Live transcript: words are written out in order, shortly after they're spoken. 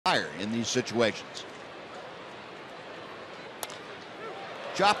higher in these situations.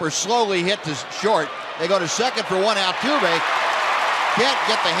 Chopper slowly hit to short. They go to second for one out. Altuve can't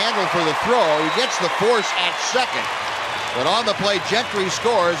get the handle for the throw. He gets the force at second. But on the play, Gentry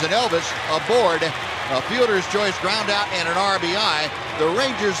scores, and Elvis aboard a fielder's choice ground out and an RBI. The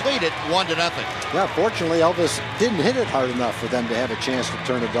Rangers lead it 1-0. Yeah, fortunately, Elvis didn't hit it hard enough for them to have a chance to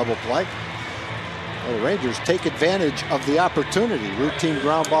turn a double play. Well, the Rangers take advantage of the opportunity. Routine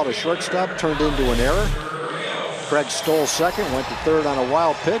ground ball to shortstop turned into an error. Craig stole second, went to third on a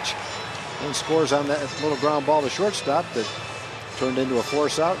wild pitch, and scores on that little ground ball to shortstop that turned into a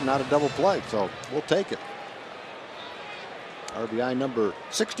force out and not a double play. So we'll take it. RBI number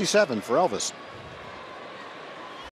 67 for Elvis.